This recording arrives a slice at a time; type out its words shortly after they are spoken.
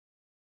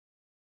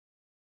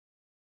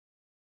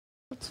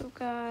What's up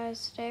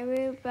guys, today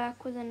we're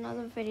back with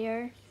another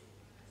video.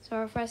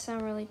 Sorry if I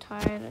sound really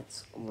tired,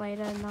 it's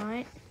late at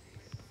night.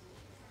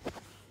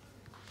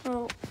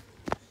 Well,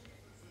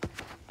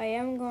 I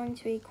am going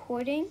to be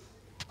quitting,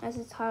 as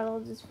the title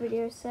of this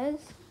video says,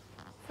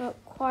 for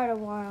quite a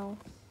while.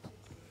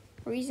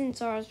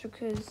 Reasons are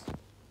because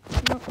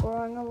I'm not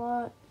growing a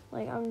lot,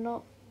 I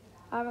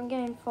haven't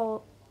gained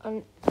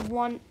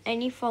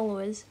any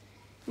followers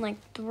in like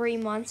 3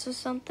 months or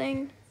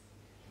something.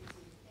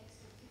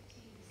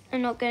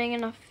 I'm not getting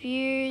enough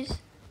views,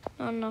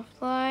 not enough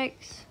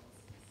likes,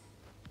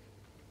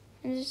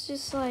 and it's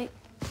just like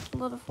a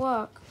lot of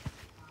work.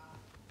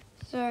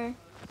 So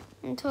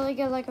until I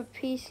get like a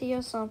PC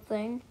or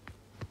something,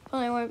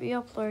 probably won't be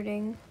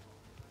uploading.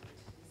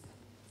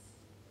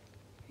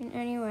 And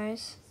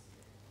anyways,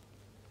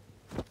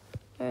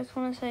 I just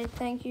want to say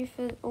thank you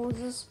for all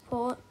the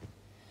support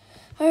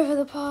over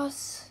the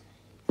past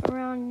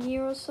around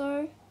year or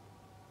so,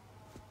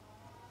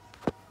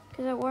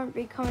 because I won't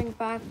be coming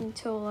back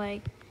until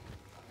like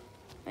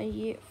a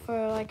year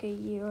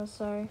or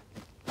so.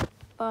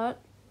 But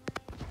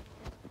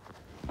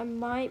I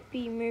might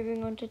be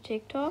moving on to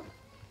TikTok,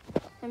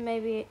 and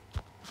maybe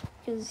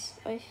because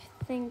I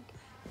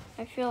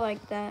feel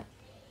like that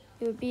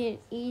it would be an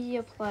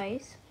easier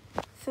place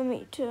for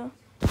me to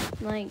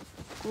like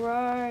grow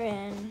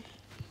and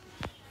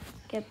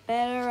get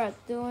better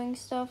at doing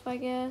stuff, I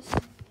guess.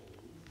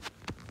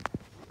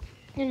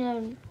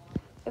 And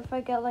if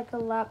I get like a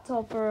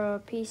laptop or a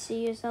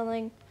PC or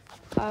something,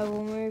 I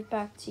will move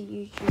back to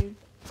YouTube.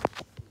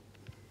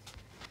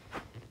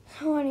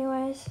 So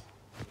anyways,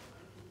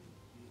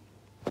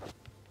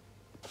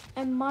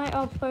 I might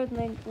upload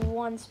like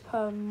once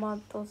per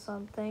month or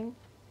something,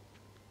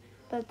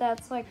 but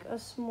that's like a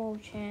small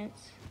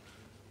chance.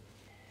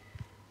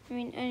 I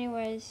mean,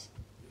 anyways,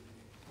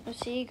 I'll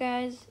see you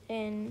guys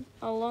in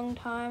a long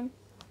time.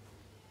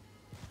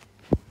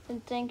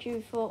 And thank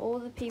you for all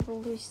the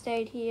people who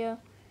stayed here,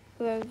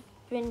 who have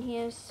been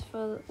here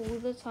for all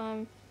the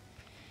time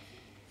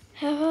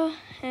ever.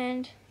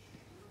 And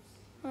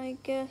I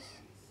guess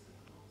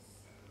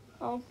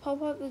I'll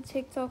pop up the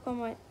TikTok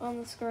on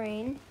the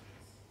screen,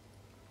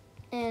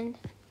 and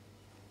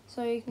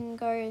so you can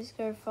go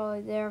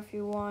follow there if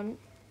you want.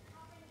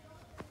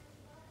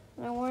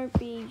 And I won't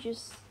be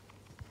just.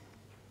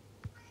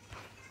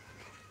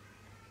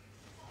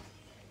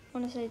 I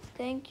want to say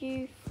thank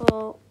you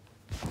for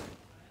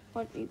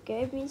what you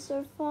gave me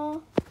so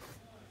far.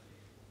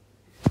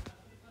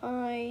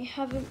 I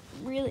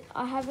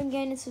haven't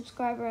gained a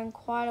subscriber in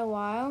quite a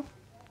while,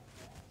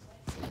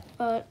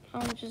 but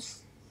I'll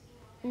just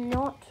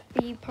not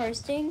be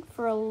posting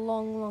for a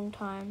long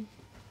time.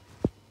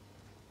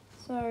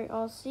 So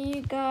I'll see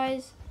you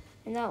guys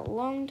in that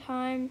long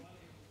time,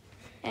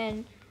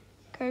 and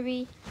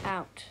Kobe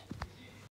out.